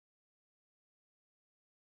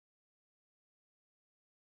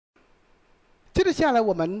接着下来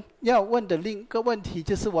我们要问的另一个问题，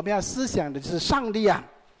就是我们要思想的就是上帝啊，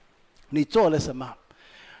你做了什么？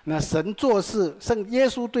那神做事，圣耶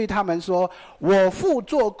稣对他们说：“我父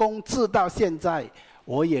做工，直到现在，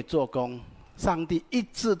我也做工。”上帝一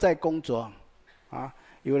直在工作，啊，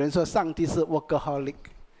有人说上帝是 workaholic，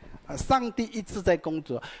 上帝一直在工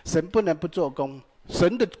作，神不能不做工。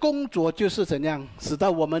神的工作就是怎样，使到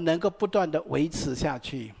我们能够不断的维持下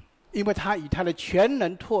去，因为他以他的全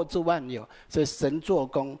能托住万有，所以神做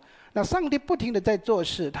工。那上帝不停的在做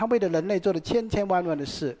事，他为了人类做了千千万万的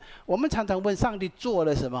事。我们常常问上帝做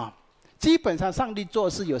了什么？基本上上帝做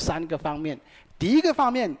事有3个方面。第一个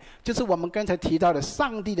方面就是我们刚才提到的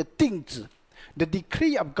上帝的定旨 ，the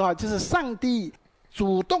decree of God， 就是上帝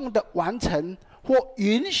主动的完成或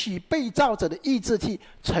允许被造者的意志去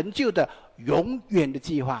成就的永远的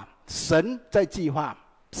计划。神在计划，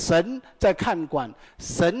神在看管，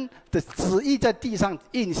神的旨意在地上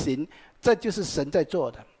运行，这就是神在做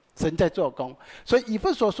的。神在做工，所以以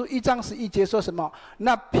弗所书1章11节说什么？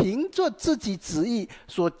那凭着自己旨意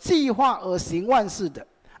所计划而行万事的，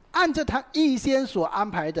按照他预先所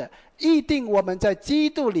安排的，预定我们在基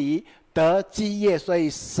督里得基业。所以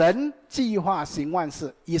神计划行万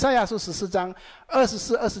事。以赛亚书14章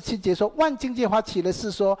24、27节说：万军计划起了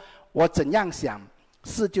誓说，我怎样想，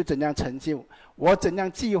事就怎样成就；我怎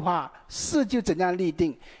样计划，事就怎样立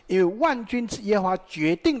定。因为万军之耶和华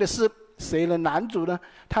决定的事，谁能拦阻呢？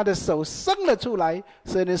他的手伸了出来，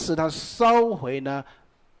谁能使他收回呢？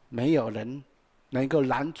没有人能够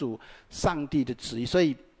拦阻上帝的旨意。所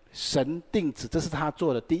以神定旨，这是他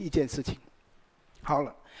做的第一件事情。好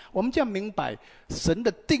了，我们就要明白神的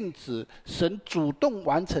定旨，神主动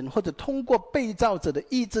完成或者通过被造者的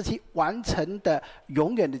意志去完成的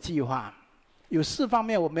永远的计划。有4方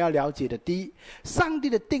面我们要了解的。第一，上帝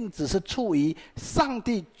的定旨是出于上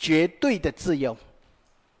帝绝对的自由。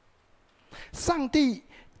上帝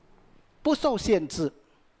不受限制，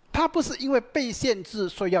他不是因为被限制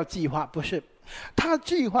所以要计划，不是，他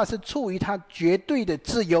计划是出于他绝对的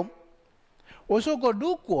自由。我说过，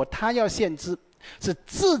如果他要限制，是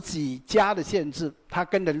自己家的限制，他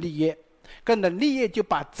跟人立约，跟人立约就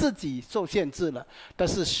把自己受限制了。但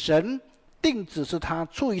是神定旨是他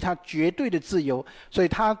出于他绝对的自由，所以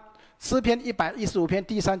他诗篇115篇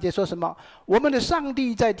第3节说什么？我们的上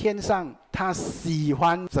帝在天上，他喜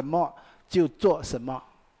欢什么就做什么。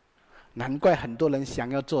难怪很多人想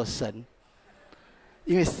要做神，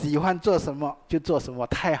因为喜欢做什么就做什么，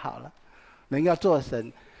太好了，人要做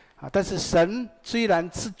神啊！但是神虽然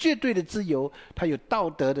是绝对的自由，他有道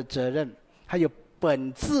德的责任，他有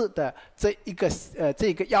本质的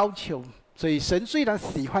这个要求。所以神虽然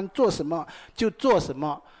喜欢做什么就做什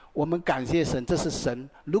么，我们感谢神，这是神。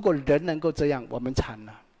如果人能够这样，我们惨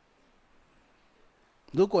了。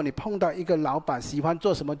如果你碰到一个老板喜欢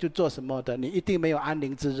做什么就做什么的，你一定没有安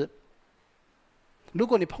宁之日。如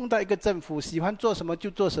果你碰到一个政府喜欢做什么就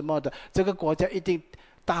做什么的，这个国家一定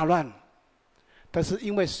大乱。但是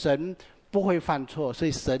因为神不会犯错，所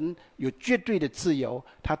以神有绝对的自由，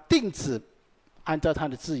他定旨按照他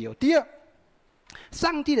的自由。第二，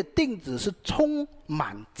上帝的定旨是充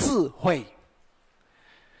满智慧。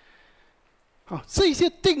这些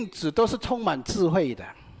定旨都是充满智慧的。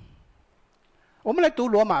我们来读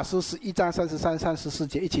罗马书11章33、34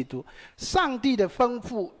节，一起读。上帝的丰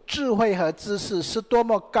富智慧和知识是多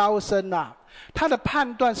么高深啊！他的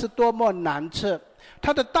判断是多么难测，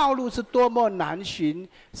他的道路是多么难寻。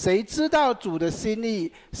谁知道主的心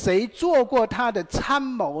意？谁做过他的参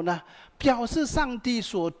谋呢？表示上帝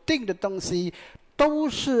所定的东西都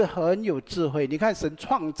是很有智慧。你看，神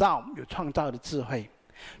创造有创造的智慧，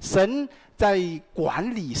神在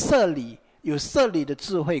管理设理有设理的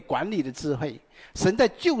智慧，管理的智慧。神在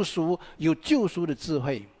救赎有救赎的智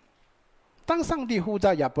慧。当上帝呼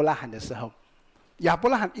召亚伯拉罕的时候，亚伯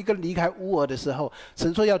拉罕一个离开乌尔的时候，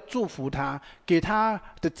神说要祝福他，给他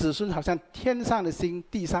的子孙好像天上的星、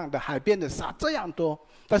地上的海边的沙这样多。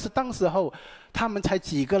但是当时候他们才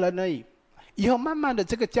几个人而已。以后慢慢的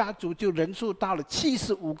这个家族就人数到了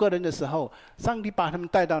75个人的时候，上帝把他们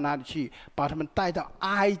带到哪里去？把他们带到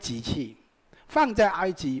埃及去，放在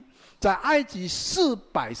埃及。在埃及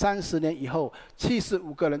430年以后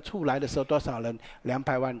，75个人出来的时候，多少人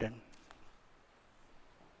？200万人。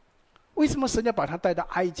为什么神要把他带到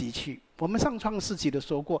埃及去？我们上创世纪的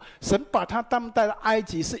说过，神把他带到埃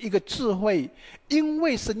及是一个智慧，因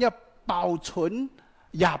为神要保存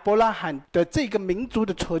亚伯拉罕的这个民族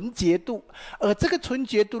的纯洁度，而这个纯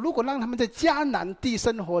洁度，如果让他们在迦南地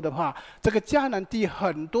生活的话，这个迦南地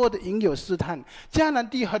很多的引诱试探，迦南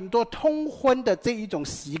地很多通婚的这一种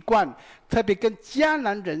习惯，特别跟迦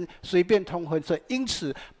南人随便通婚，所以因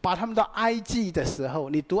此把他们到埃及的时候，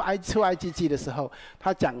你读出埃及记的时候，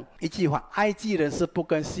他讲一句话：埃及人是不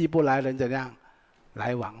跟希伯来人怎样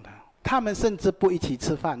来往的。他们甚至不一起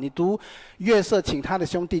吃饭。你读约瑟请他的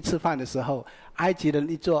兄弟吃饭的时候，埃及人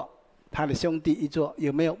一桌，他的兄弟一桌，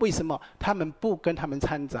有没有？为什么他们不跟他们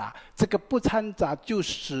掺杂？这个不掺杂，就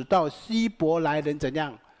使到希伯来人怎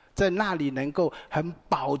样在那里能够很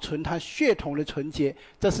保存他血统的纯洁？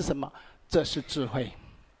这是什么？这是智慧。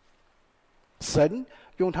神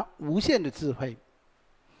用他无限的智慧，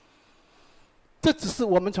这只是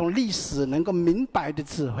我们从历史能够明白的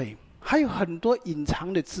智慧。还有很多隐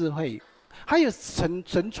藏的智慧，还有神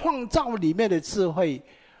创造里面的智慧，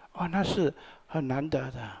那是很难得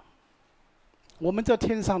的。我们知道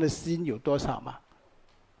天上的星有多少吗？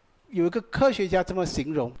有一个科学家这么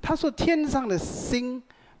形容，他说天上的星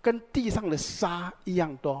跟地上的沙一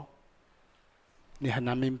样多。你很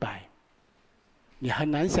难明白，你很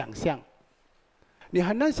难想象，你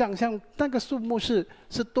很难想象那个数目是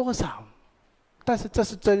多少，但是这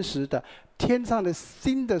是真实的。天上的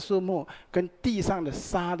星的数目跟地上的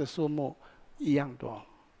沙的数目一样多，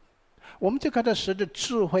我们就看到神的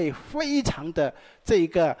智慧非常的这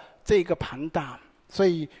个庞大，所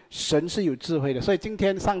以神是有智慧的。所以今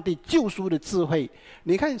天上帝救赎的智慧，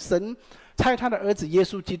你看神差他的儿子耶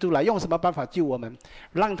稣基督来，用什么办法救我们？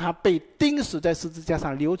让他被钉死在十字架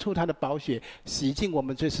上，流出他的宝血，洗净我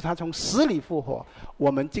们罪，使他从死里复活。我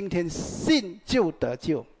们今天信就得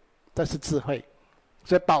救，这是智慧。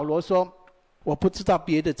所以保罗说，我不知道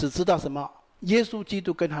别的，只知道什么？耶稣基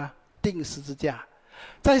督跟他钉十字架，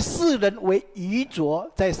在世人为愚拙，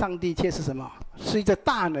在上帝却是什么？是一个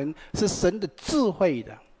大能，是神的智慧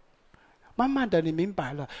的。慢慢的你明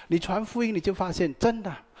白了，你传福音你就发现，真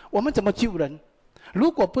的，我们怎么救人？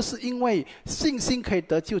如果不是因为信心可以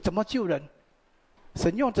得救，怎么救人？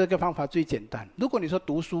神用这个方法最简单。如果你说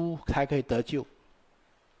读书才可以得救，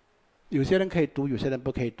有些人可以读，有些人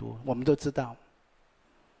不可以读，我们都知道。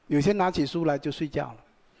有些拿起书来就睡觉了，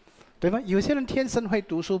对吗？有些人天生会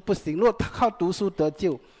读书，不行。如果靠读书得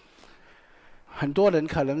救，很多人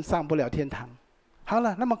可能上不了天堂。好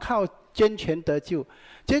了，那么靠捐钱得救，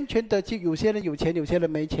捐钱得救，有些人有钱，有些人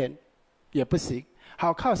没钱，也不行。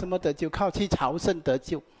好，靠什么得救？靠去朝圣得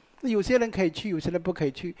救。有些人可以去，有些人不可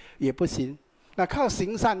以去，也不行。那靠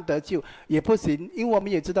行善得救也不行，因为我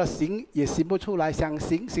们也知道行也行不出来，想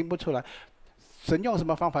行行不出来。神用什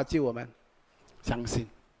么方法救我们？相信。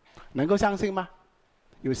能够相信吗？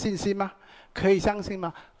有信心吗？可以相信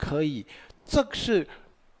吗？可以。这是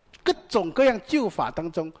各种各样救法当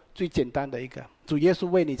中最简单的一个。主耶稣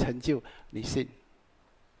为你成就，你信。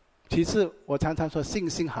其次，我常常说，信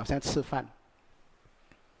心好像吃饭。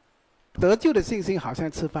得救的信心好像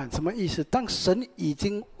吃饭，什么意思？当神已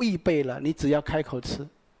经预备了，你只要开口吃。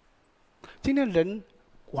今天人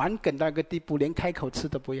顽梗到一个地步，连开口吃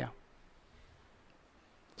都不要。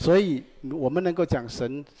所以我们能够讲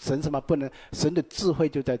神什么不能？神的智慧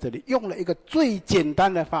就在这里，用了一个最简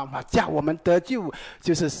单的方法，叫我们得救，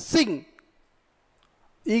就是信，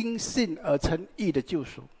因信而称义的救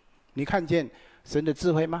赎。你看见神的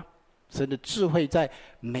智慧吗？神的智慧在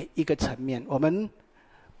每一个层面。我们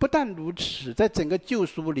不但如此，在整个救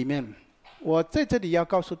赎里面，我在这里要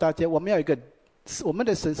告诉大家，我们要有一个，我们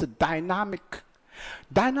的神是 dynamic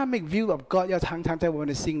view of God， 要常常在我们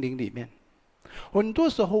的心灵里面。很多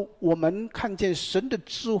时候我们看见神的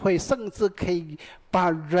智慧，甚至可以把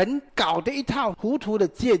人搞得一塌糊涂的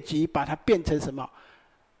结局，把它变成什么？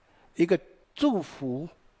一个祝福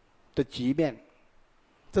的局面。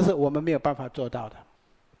这是我们没有办法做到的。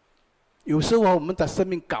有时候我们的生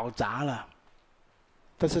命搞砸了，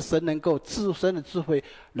但是神能够神的智慧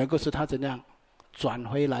能够使它怎样转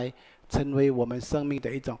回来，成为我们生命的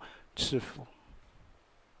一种赐福。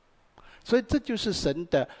所以这就是神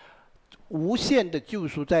的无限的救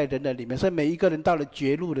赎在人的里面。所以每一个人到了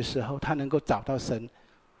绝路的时候，他能够找到神。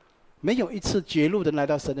没有一次绝路的来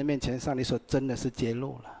到神的面前，上帝说真的是绝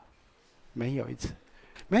路了，没有一次，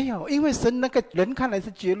没有。因为神那个人看来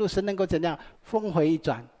是绝路，神能够怎样峰回一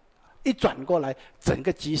转，一转过来，整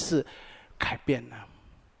个局势改变了，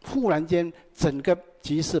忽然间整个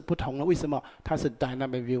局势不同了。为什么？他是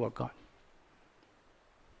dynamic view of God。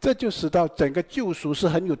这就使到整个救赎是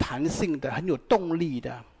很有弹性的，很有动力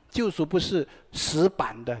的。救赎不是死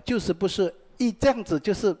板的，就是不是这样子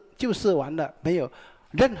就是完了，没有。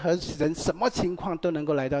任何人什么情况都能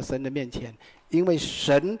够来到神的面前，因为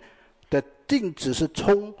神的定旨是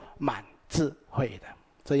充满智慧的。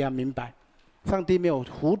这样明白。上帝没有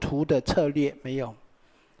糊涂的策略，没有。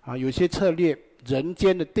有些策略，人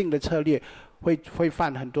间的定的策略会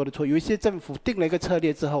犯很多的错。有一些政府定了一个策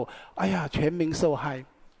略之后，哎呀，全民受害，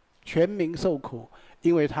全民受苦，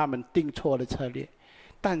因为他们定错了策略。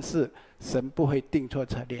但是神不会定错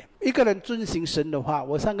策略。一个人遵行神的话，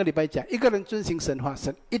我上个礼拜讲，一个人遵行神的话，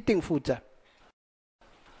神一定负责。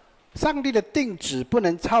上帝的定旨不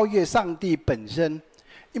能超越上帝本身，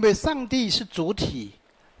因为上帝是主体，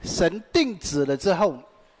神定旨了之后，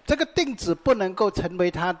这个定旨不能够成为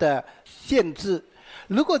他的限制。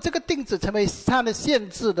如果这个定旨成为他的限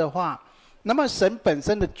制的话，那么神本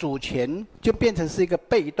身的主权就变成是一个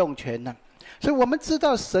被动权了。所以我们知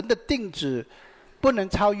道神的定旨不能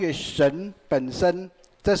超越神本身，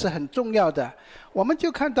这是很重要的。我们就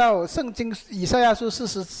看到圣经以赛亚书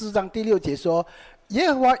44章第6节说，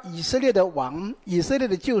耶和华以色列的王，以色列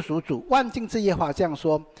的救赎主，万军之耶和华这样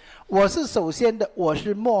说：我是首先的，我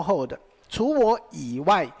是末后的，除我以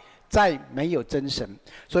外再没有真神。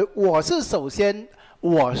所以我是首先，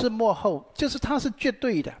我是末后，就是他是绝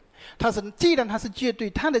对的。既然他是绝对，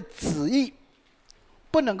他的旨意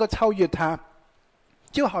不能够超越他。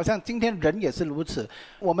就好像今天人也是如此，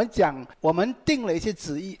我们讲我们定了一些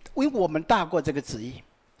旨意，因为我们大过这个旨意，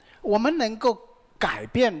我们能够改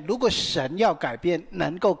变。如果神要改变，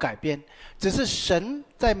能够改变，只是神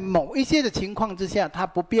在某一些的情况之下他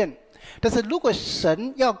不变。但是如果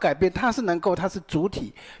神要改变，他是能够，他是主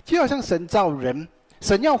体。就好像神造人，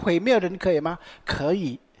神要毁灭人可以吗？可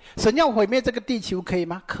以。神要毁灭这个地球可以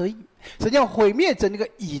吗？可以。神要毁灭整个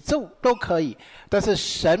宇宙都可以。但是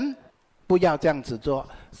神不要这样子做。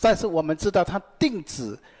但是我们知道他定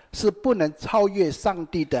旨是不能超越上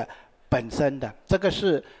帝的本身的，这个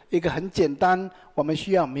是一个很简单我们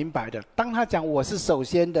需要明白的。当他讲我是首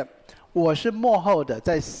先的，我是末后的，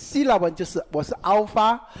在希腊文就是我是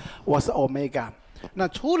Alpha， 我是 Omega。 那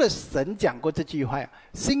除了神讲过这句话，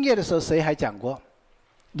新约的时候谁还讲过？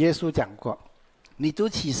耶稣讲过。你读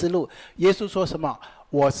启示录，耶稣说什么？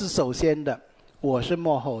我是首先的，我是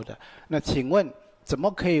末后的。那请问怎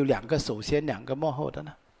么可以有两个首先两个末后的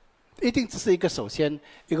呢？一定只是一个首先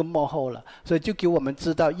一个末后了。所以就给我们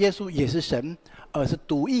知道耶稣也是神，而是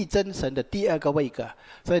独一真神的第二个位格。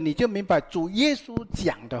所以你就明白主耶稣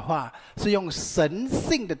讲的话是用神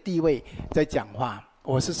性的地位在讲话。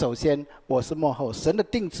我是首先，我是末后。神的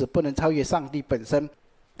定旨不能超越上帝本身。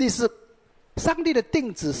第四，上帝的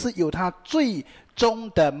定旨是有他最终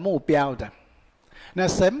的目标的。那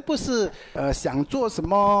神不是想做什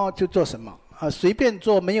么就做什么，随便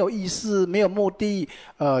做，没有意思，没有目的，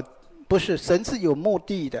不是，神是有目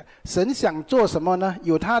的的。神想做什么呢？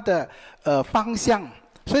有他的方向。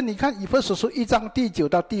所以你看以弗所书1章第9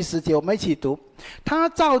到第10节，我们一起读。他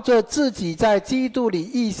照着自己在基督里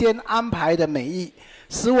预先安排的美意，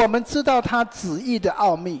使我们知道他旨意的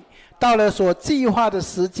奥秘，到了所计划的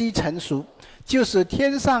时机成熟，就使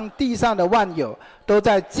天上地上的万有都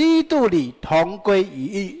在基督里同归于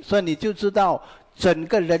一。所以你就知道整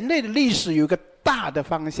个人类的历史有一个大的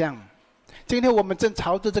方向。今天我们正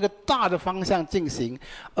朝着这个大的方向进行，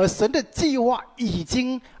而神的计划已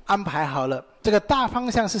经安排好了。这个大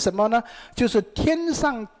方向是什么呢？就是天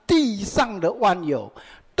上地上的万有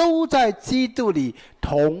都在基督里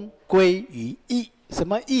同归于一。什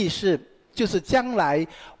么意思？就是将来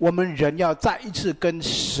我们人要再一次跟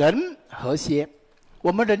神和谐，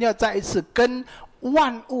我们人要再一次跟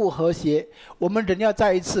万物和谐，我们人要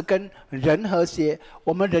再一次跟人和谐，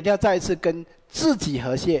我们人要再一次跟自己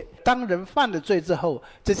和谐。当人犯了罪之后，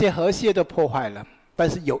这些和谐都破坏了，但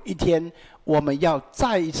是有一天我们要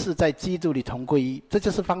再一次在基督里同归一，这就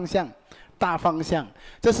是方向，大方向。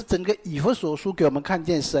这是整个以弗所书给我们看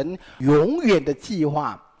见神永远的计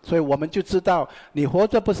划。所以我们就知道你活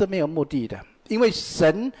着不是没有目的的，因为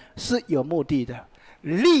神是有目的的。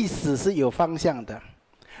历史是有方向的，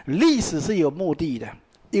历史是有目的的，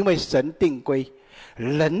因为神定规。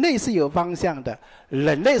人类是有方向的，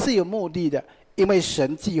人类是有目的的，因为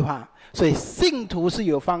神计划。所以信徒是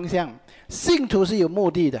有方向，信徒是有目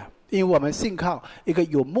的的，因为我们信靠一个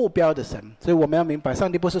有目标的神。所以我们要明白，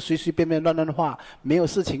上帝不是随随便便乱乱画，没有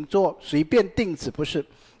事情做随便定旨，不是，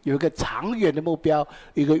有一个长远的目标，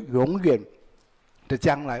一个永远的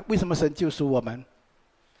将来。为什么神救赎我们？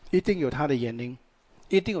一定有他的原因，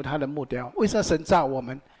一定有他的目标。为什么神造我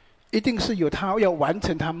们？一定是有他要完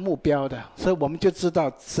成他目标的。所以我们就知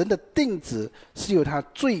道神的定旨是有他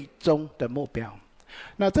最终的目标。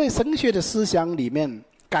那在神学的思想里面，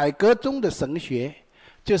改革中的神学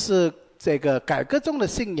就是这个改革中的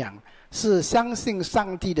信仰是相信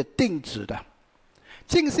上帝的定旨的。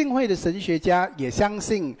浸信会的神学家也相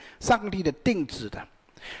信上帝的定旨的。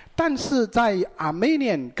但是在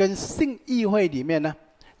Armenian 跟信义会里面呢，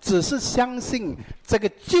只是相信这个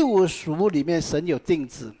救赎里面神有定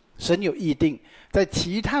旨，神有预定，在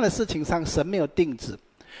其他的事情上神没有定旨。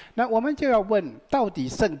那我们就要问，到底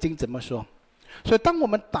圣经怎么说？所以当我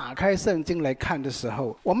们打开圣经来看的时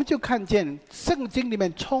候，我们就看见圣经里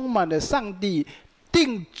面充满了上帝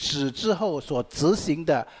定旨之后所执行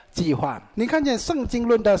的计划。你看见圣经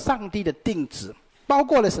论到上帝的定旨包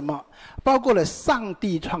括了什么？包括了上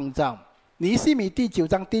帝创造。尼希米第9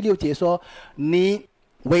章第6节说，你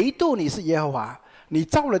唯独你是耶和华，你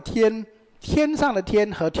造了天，天上的天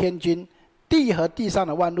和天君，地和地上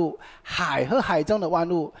的万物，海和海中的万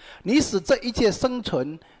物，你使这一切生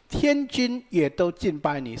存，天君也都敬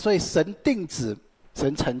拜你。所以神定旨，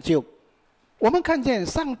神成就。我们看见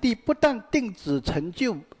上帝不但定旨成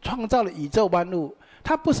就，创造了宇宙万物，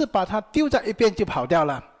他不是把它丢在一边就跑掉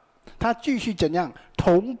了，他继续怎样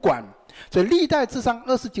统管。所以历代志上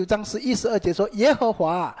29章11、12节说，耶和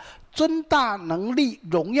华啊，尊大能力、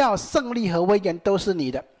荣耀、胜利和威严都是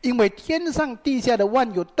你的，因为天上地下的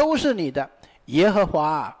万有都是你的。耶和华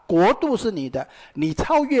啊，国度是你的，你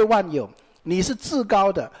超越万有，你是至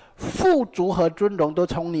高的，富足和尊荣都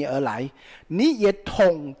从你而来，你也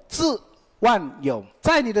统治万有，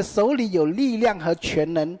在你的手里有力量和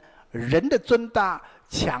全能，人的尊大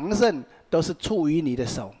强盛都是出于你的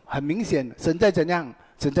手。很明显，神在怎样？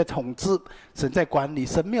神在统治，神在管理，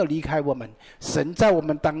神没有离开我们，神在我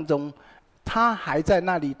们当中，他还在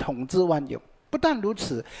那里统治万有。不但如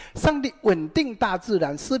此，上帝稳定大自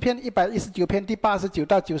然。诗篇119篇第89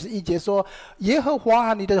到91节说，耶和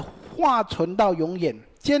华，你的话存到永远，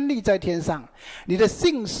坚立在天上，你的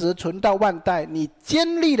信实存到万代，你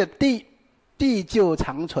坚立的地，地就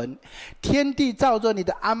长存，天地照着你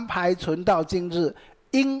的安排存到今日，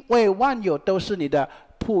因为万有都是你的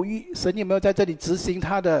璞玉。神有没有在这里执行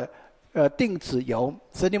他的定旨？有。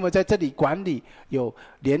神有没有在这里管理？有。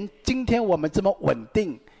连今天我们这么稳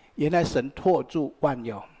定，原来神托住万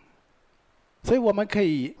有，所以我们可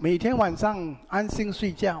以每天晚上安心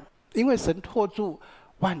睡觉，因为神托住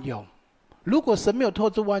万有。如果神没有托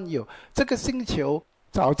住万有，这个星球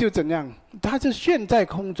早就怎样？它就悬在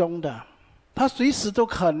空中的，它随时都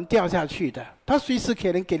可能掉下去的，它随时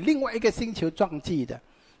可能给另外一个星球撞击的。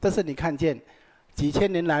但是你看见几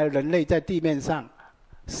千年来人类在地面上，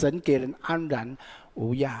神给人安然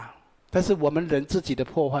无恙。但是我们人自己的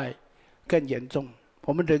破坏更严重，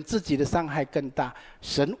我们人自己的伤害更大。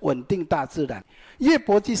神稳定大自然。约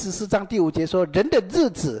伯记14章第5节说，人的日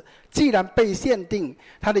子既然被限定，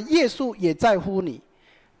他的夜数也在乎你，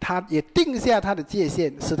他也定下他的界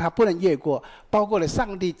限，使他不能越过，包括了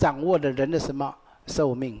上帝掌握了人的什么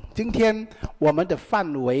寿命。今天我们的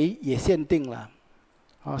范围也限定了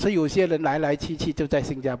所以有些人来来去去就在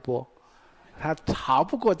新加坡，他逃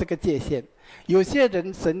不过这个界限。有些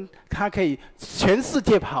人神他可以全世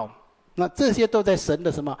界跑，那这些都在神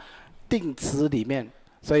的什么定旨里面。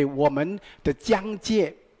所以我们的疆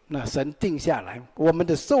界，那神定下来，我们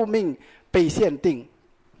的寿命被限定。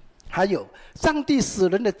还有上帝使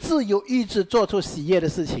人的自由意志做出喜悦的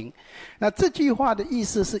事情。那这句话的意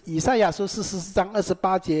思是以赛亚书44章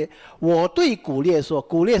28节，我对古列说，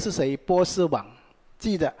古列是谁？波斯王。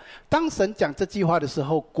记得当神讲这句话的时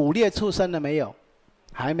候，古列出生了没有？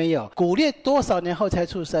还没有。古列多少年后才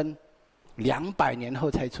出生？200年后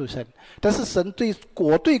才出生。但是神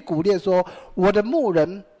我对古列说，我的牧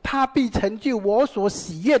人，他必成就我所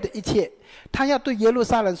喜悦的一切。他要对耶路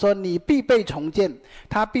撒冷说，你必被重建。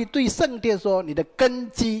他必对圣殿说，你的根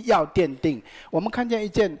基要奠定。我们看见一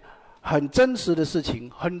件很真实的事情，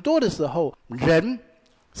很多的时候人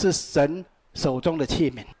是神手中的器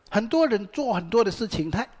皿。很多人做很多的事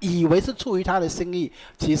情，他以为是出于他的心意，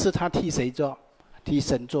其实他替谁做？替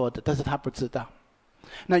神做的，但是他不知道。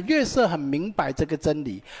那约瑟很明白这个真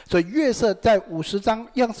理，所以约瑟在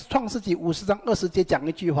创世纪50章20节讲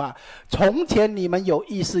一句话，从前你们有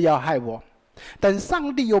意思要害我，但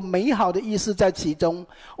上帝有美好的意思在其中，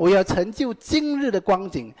我要成就今日的光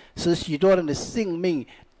景，使许多人的性命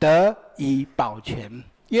得以保全。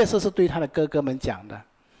约瑟是对他的哥哥们讲的。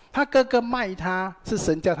他哥哥卖他，是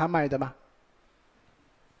神叫他卖的吗？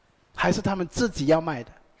还是他们自己要卖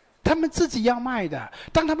的？他们自己要卖的。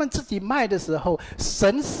当他们自己卖的时候，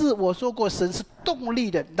神是我说过，神是动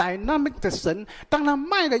力的 dynamic 的神。当他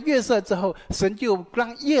卖了约瑟之后，神就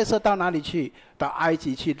让约瑟到哪里去？到埃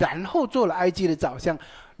及去，然后做了埃及的宰相，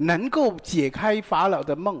能够解开法老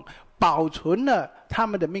的梦，保存了他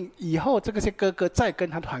们的命。以后这些哥哥再跟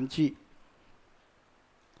他团聚。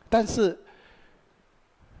但是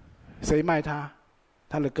谁卖他？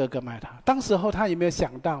他的哥哥卖他。当时候他有没有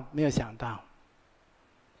想到？没有想到。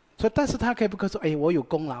所以，但是他可以不可以说：“哎，我有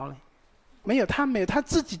功劳呢？”没有，他没有，他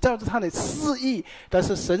自己照着他的私意。但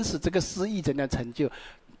是神使这个私意怎样成就？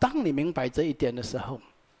当你明白这一点的时候，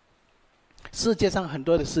世界上很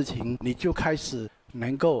多的事情你就开始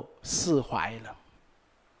能够释怀了。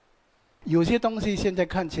有些东西现在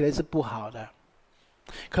看起来是不好的，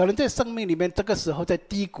可能在生命里面这个时候在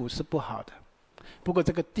低谷是不好的，不过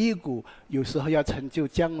这个低谷有时候要成就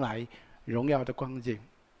将来荣耀的光景。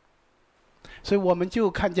所以我们就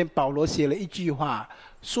看见保罗写了一句话，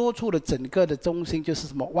说出了整个的中心，就是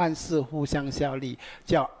什么？万事互相效力，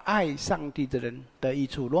叫爱上帝的人得益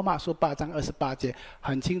处。罗马书8章28节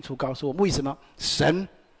很清楚告诉我们，为什么神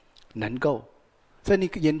能够。所以你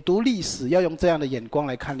研读历史要用这样的眼光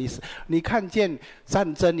来看历史，你看见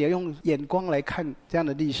战争也要用眼光来看这样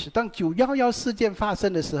的历史。当911事件发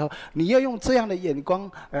生的时候，你要用这样的眼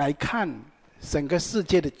光来看整个世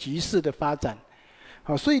界的局势的发展。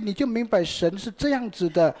好，所以你就明白神是这样子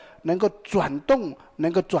的，能够转动，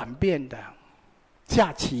能够转变的。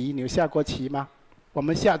下棋，你有下过棋吗？我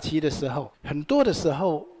们下棋的时候，很多的时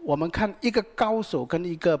候，我们看一个高手跟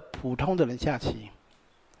一个普通的人下棋。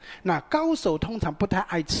那高手通常不太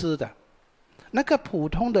爱吃的，那个普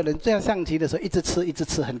通的人这样象棋的时候，一直吃一直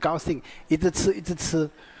吃，很高兴，一直吃一直吃，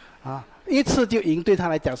啊，一吃就赢，对他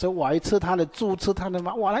来讲说，我一吃他的猪，吃他的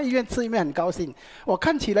马，哇，他一边吃一边很高兴。我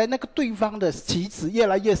看起来那个对方的棋子越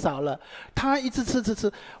来越少了，他一直吃吃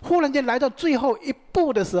吃，忽然间来到最后一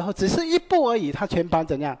步的时候，只是一步而已，他全盘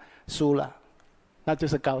怎样输了，那就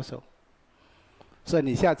是高手。所以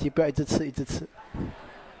你下棋不要一直吃一直吃。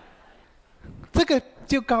这个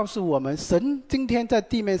就告诉我们，神今天在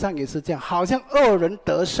地面上也是这样，好像恶人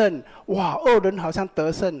得胜，哇，恶人好像得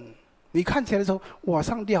胜。你看起来的时候，哇，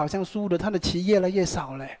上帝好像输了，他的棋越来越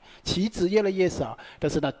少了，棋子越来越少。但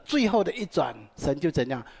是呢，最后的一转，神就怎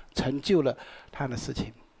样成就了他的事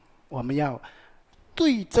情。我们要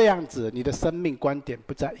对这样子，你的生命观点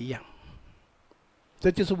不再一样。这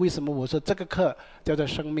就是为什么我说这个课叫做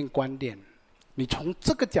生命观点。你从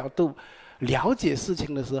这个角度了解事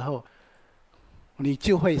情的时候，你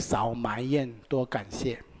就会少埋怨，多感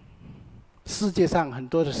谢。世界上很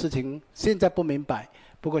多的事情现在不明白，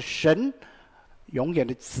不过神永远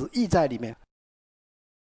的旨意在里面。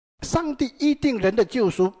上帝预定人的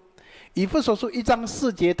救赎，以弗所书1章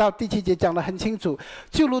4节到第7节讲得很清楚，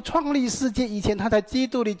就如创立世界以前，他在基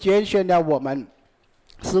督里拣选了我们，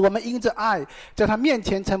使我们因着爱在他面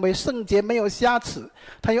前成为圣洁，没有瑕疵。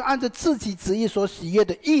他又按着自己旨意所喜悦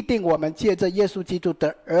的预定我们，借着耶稣基督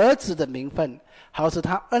的儿子的名分，好使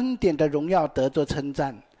他恩典的荣耀得着称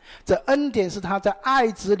赞。这恩典是他在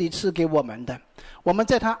爱子里赐给我们的，我们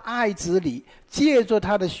在他爱子里借着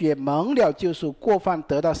他的血蒙了救赎，过犯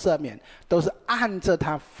得到赦免，都是按着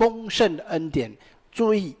他丰盛的恩典。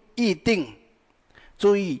注意预定，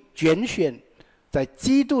注意拣选，在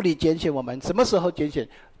基督里拣选我们。什么时候拣选？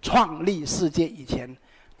创立世界以前，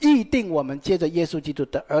预定我们借着耶稣基督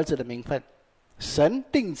的儿子的名分。神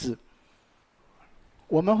定旨。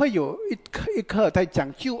我们会有一课在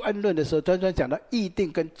讲救恩论的时候，专讲到预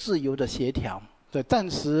定跟自由的协调。所以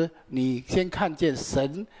暂时你先看见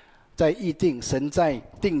神在预定，神在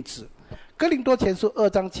定旨。哥林多前书2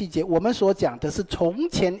章7节，我们所讲的是从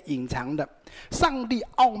前隐藏的上帝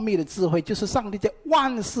奥秘的智慧，就是上帝在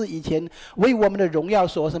万事以前为我们的荣耀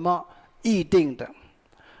所什么预定的。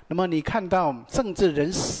那么你看到甚至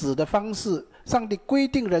人死的方式，上帝规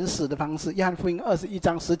定人死的方式。约翰福音21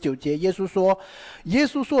章19节，耶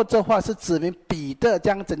稣说这话是指明彼得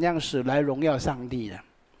将怎样死来荣耀上帝的。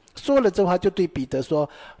说了这话就对彼得说，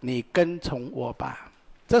你跟从我吧。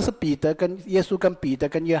这是耶稣跟彼得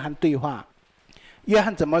跟约翰对话。约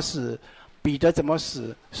翰怎么死，彼得怎么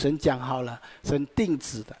死，神讲好了，神定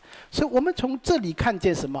旨的。所以我们从这里看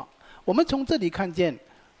见什么？我们从这里看见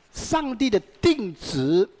上帝的定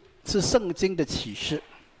旨是圣经的启示。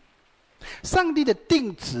上帝的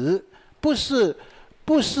定旨不是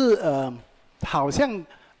好像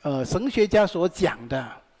神学家所讲的，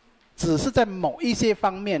只是在某一些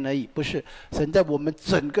方面而已，不是。神在我们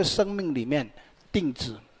整个生命里面定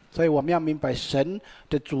旨，所以我们要明白神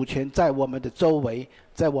的主权在我们的周围，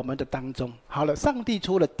在我们的当中。好了，上帝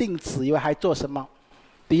除了定旨以外还做什么？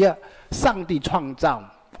第二，上帝创造。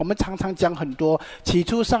我们常常讲很多，起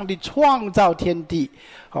初上帝创造天地，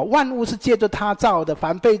万物是借着他造的，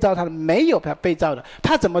凡被造他的没有被造的。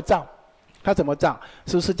他怎么造？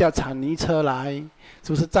是不是叫铲泥车来？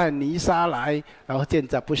是不是在泥沙来然后建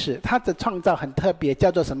造？不是，他的创造很特别，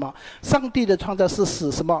叫做什么？上帝的创造是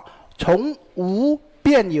使什么？从无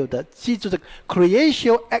变有的。记住这个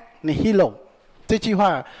creation ex nihilo 这句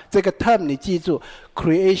话，这个 term 你记住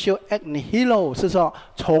creation ex nihilo 是说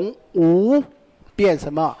从无变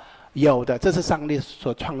什么有的，这是上帝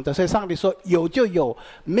所创造。所以上帝说有就有，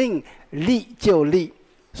命立就立。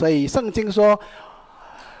所以圣经说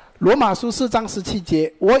罗马书4章17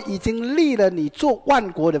节，我已经立了你做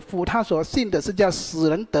万国的父。他所信的是叫使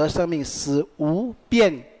人得生命，使无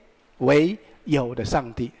变为有的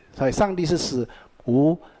上帝。所以上帝是使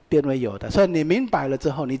无变为有的。所以你明白了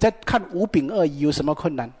之后，你再看五饼二鱼有什么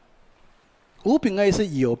困难？五饼二鱼是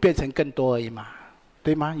有变成更多而已嘛，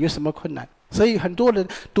对吗？有什么困难？所以很多人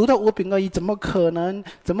读到五饼二鱼，怎么可能？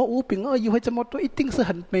怎么五饼二鱼会这么多？一定是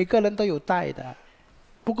每个人都有带的。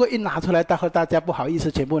不过一拿出来，大家不好意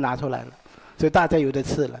思，全部拿出来了，所以大家有的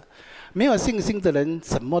吃了。没有信心的人，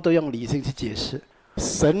什么都用理性去解释。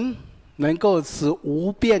神能够使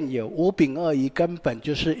无变有，五饼二鱼根本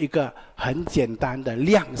就是一个很简单的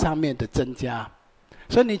量上面的增加。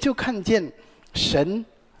所以你就看见神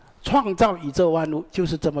创造宇宙万物就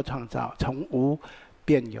是这么创造，从无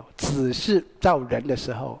变有。只是造人的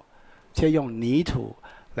时候，却用泥土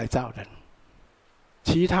来造人。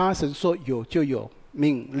其他神说有就有，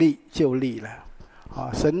命立就立了。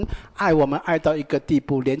神爱我们爱到一个地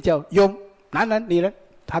步，连叫有男人女人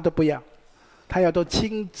他都不要，他要都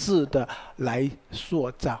亲自的来塑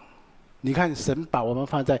造。你看神把我们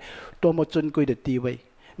放在多么尊贵的地位。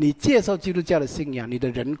你接受基督教的信仰，你的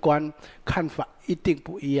人观看法一定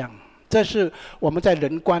不一样。这是我们在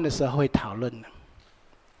人观的时候会讨论的。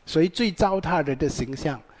谁最糟蹋人的形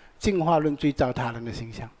象？进化论最糟蹋人的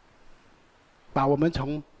形象，把我们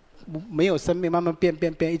从没有生命慢慢变，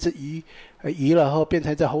一只鱼了后变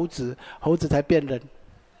成这猴子，猴子才变人。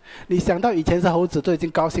你想到以前是猴子都已经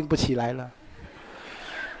高兴不起来了。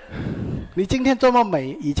你今天这么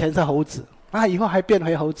美，以前是猴子以后还变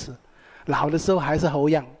回猴子，老的时候还是猴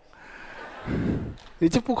样，你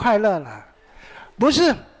就不快乐了。不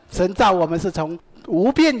是，神造我们是从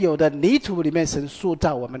无变有的泥土里面神塑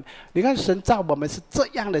造我们。你看神造我们是这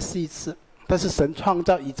样的细致，但是神创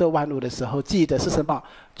造宇宙万物的时候，记得是什么？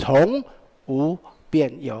从无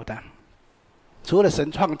变有的。除了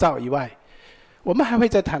神创造以外，我们还会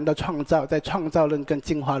再谈到创造，在创造论跟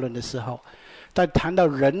进化论的时候，在谈到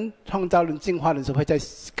人创造论、进化论的时候，会再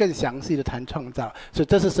更详细的谈创造。所以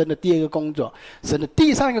这是神的第二个工作。神的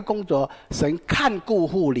第三个工作，神看顾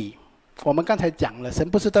护理。我们刚才讲了，神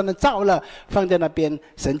不是单单造了放在那边，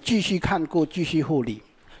神继续看顾，继续护理。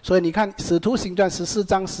所以你看使徒行传14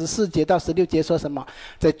章14节到16节说什么？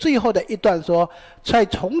在最后的一段说，在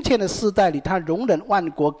从前的世代里，他容忍万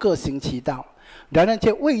国各行其道，然而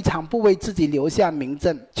却未尝不为自己留下名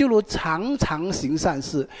证，就如常常行善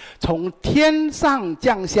事，从天上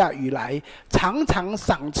降下雨来，常常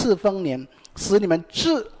赏赐丰年，使你们吃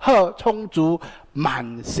喝充足，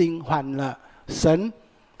满心欢乐。神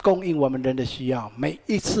供应我们人的需要，每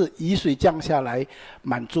一次雨水降下来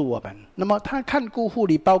满足我们。那么他看顾护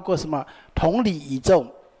理包括什么？统理宇宙，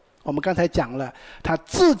我们刚才讲了，他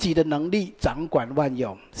自己的能力掌管万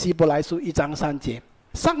有。希伯来书1章3节，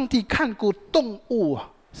上帝看顾动物。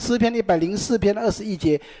诗篇104篇21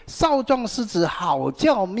节，少壮狮子好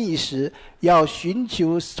叫觅食，要寻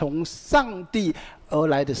求从上帝而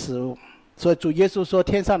来的食物。所以主耶稣说，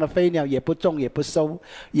天上的飞鸟也不种也不收，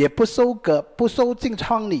也不收割，不收进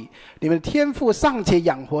仓里，你们的天父尚且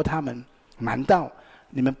养活他们，难道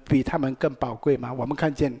你们比他们更宝贵吗？我们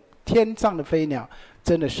看见天上的飞鸟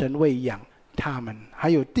真的神喂养他们。还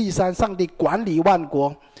有第三，上帝管理万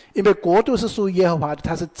国，因为国度是属于耶和华的，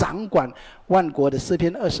他是掌管万国的。诗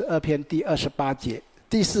篇22篇第28节。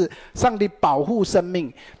第四，上帝保护生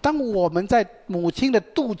命。当我们在母亲的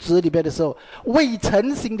肚子里面的时候，未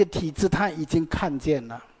成型的体质他已经看见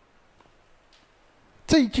了。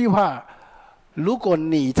这句话如果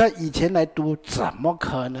你在以前来读，怎么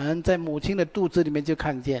可能在母亲的肚子里面就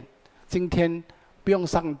看见？今天不用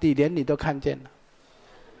上帝，连你都看见了，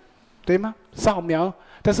对吗？扫描，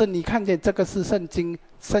但是你看见这个是圣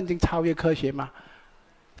经超越科学吗？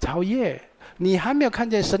超越。你还没有看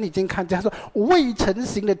见，神已经看见。他说未成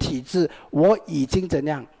型的体质我已经怎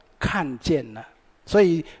样看见了。所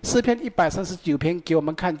以诗篇139篇给我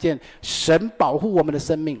们看见神保护我们的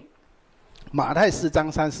生命。马太4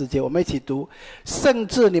章30节，我们一起读，甚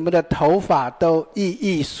至你们的头发都一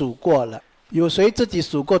一数过了。有谁自己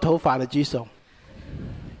数过头发的举手？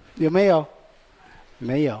有没有？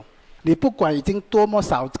没有。你不管已经多么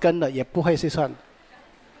少根了，也不会去算，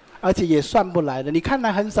而且也算不来的。你看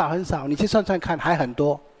来很少很少，你去算算看，还很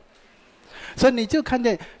多。所以你就看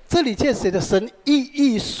见这里却写的神一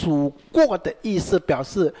一数过的意思，表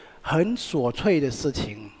示很琐碎的事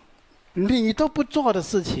情，你都不做的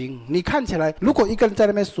事情。你看起来，如果一个人在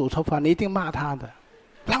那边数头发，你一定骂他的，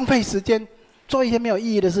浪费时间，做一些没有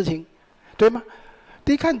意义的事情，对吗？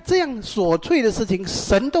你看这样琐碎的事情，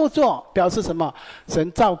神都做，表示什么？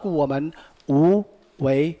神照顾我们，无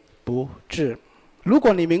微不至。如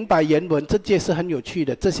果你明白原文，这些是很有趣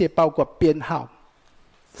的。这些包括编号，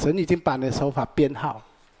神已经把你的手法编号，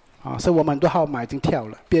所以我们很多号码已经跳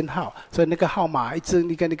了编号，所以那个号码一直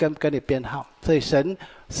跟你编号，所以神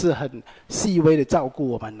是很细微的照顾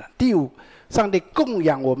我们的。第五，上帝供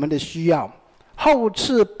养我们的需要，厚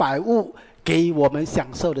赐百物给我们享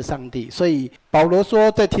受的上帝。所以保罗说，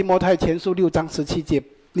在提摩太前书6章17节，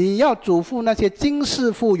你要嘱咐那些今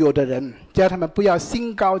世富有的人，叫他们不要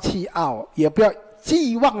心高气傲，也不要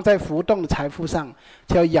寄望在浮动的财富上，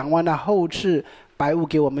就要仰望那厚赐百物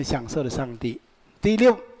给我们享受的上帝。第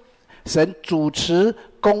六，神主持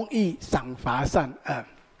公义，赏罚善恶。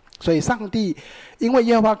所以上帝因为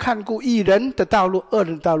耶和华看顾义人的道路，恶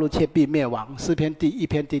人的道路却必灭亡。诗篇第1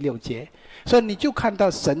篇第6节。所以你就看到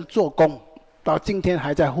神做工，到今天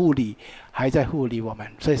还在护理我们。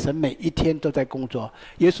所以神每一天都在工作。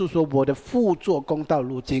耶稣说：“我的父做工到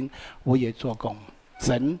如今，我也做工。”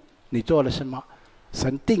神，你做了什么？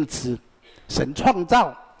神定旨，神创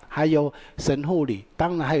造，还有神护理，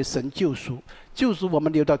当然还有神救赎。救赎我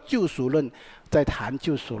们留到救赎论再谈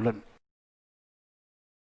救赎论。